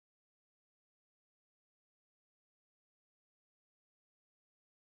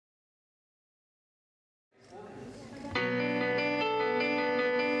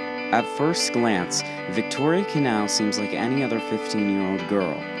At first glance, Victoria Canal seems like any other 15-year-old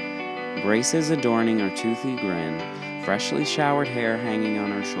girl. Braces adorning her toothy grin, freshly showered hair hanging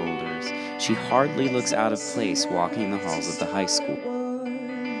on her shoulders, she hardly looks out of place walking the halls of the high school.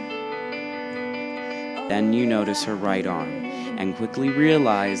 Then you notice her right arm, and quickly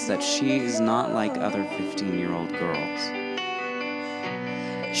realize that she is not like other 15-year-old girls.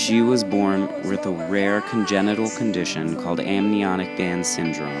 She was born with a rare congenital condition called amniotic band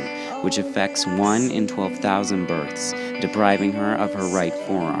syndrome, which affects 1 in 12,000 births, depriving her of her right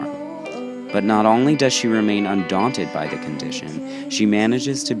forearm. But not only does she remain undaunted by the condition, she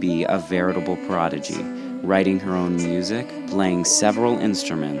manages to be a veritable prodigy, writing her own music, playing several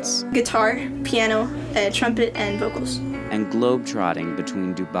instruments, guitar, piano, trumpet, and vocals, and globetrotting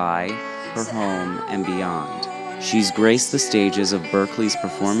between Dubai, her home, and beyond. She's graced the stages of Berkeley's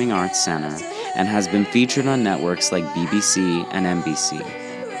Performing Arts Center and has been featured on networks like BBC and NBC.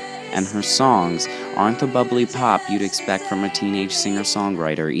 And her songs aren't the bubbly pop you'd expect from a teenage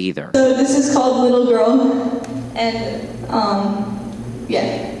singer-songwriter either. So this is called Little Girl, and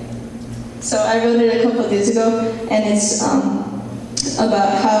yeah. So I wrote it a couple of days ago, and it's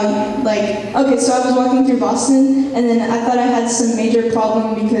about how, like, okay, so I was walking through Boston, and then I thought I had some major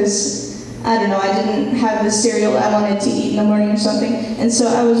problem because, I don't know, I didn't have the cereal I wanted to eat in the morning or something. And so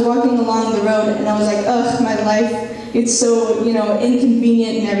I was walking along the road, and I was like, ugh, my life, it's so, you know,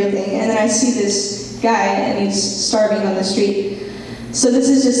 inconvenient and everything. And then I see this guy, and he's starving on the street. So this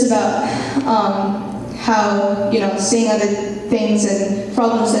is just about how, you know, seeing other things and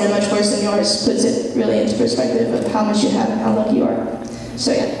problems that are much worse than yours puts it really into perspective of how much you have and how lucky you are.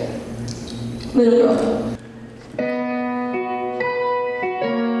 So yeah, Little Girl.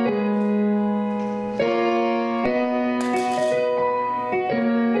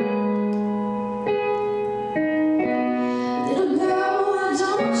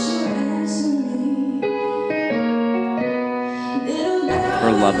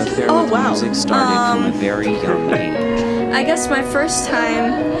 Her love affair with music started from a very young age. I guess my first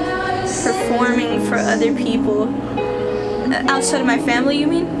time performing for other people, outside of my family, you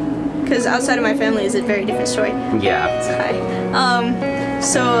mean? Because outside of my family is a very different story. Yeah. Hi.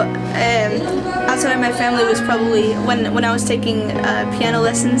 Outside of my family was probably when I was taking piano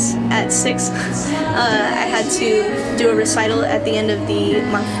lessons at 6. I had to do a recital at the end of the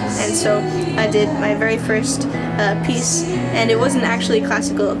month, and so I did my very first piece, and it wasn't actually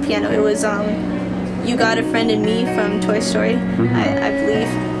classical piano. It was "You Got a Friend in Me" from Toy Story, I believe.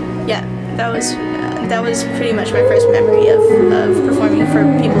 Yeah, that was pretty much my first memory of performing for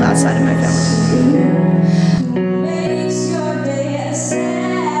people outside of my family.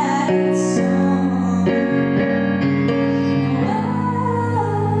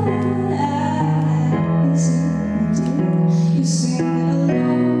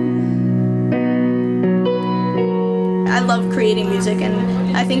 I love creating music,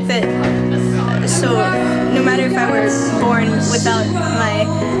 and I think that so no matter if I were born without my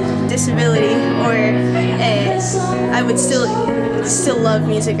disability or I would still love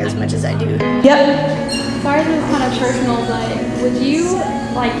music as much as I do. Yep. Sorry, this is kind of personal, but would you,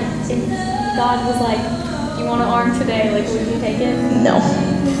 like, if God was like, you want an arm today, like, would you take it? No.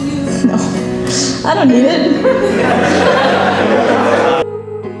 No. I don't need it.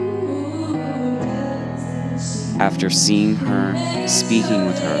 After seeing her, speaking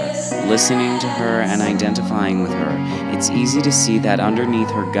with her, listening to her, and identifying with her, it's easy to see that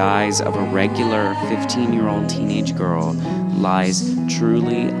underneath her guise of a regular 15-year-old teenage girl lies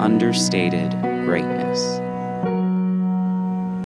truly understated greatness.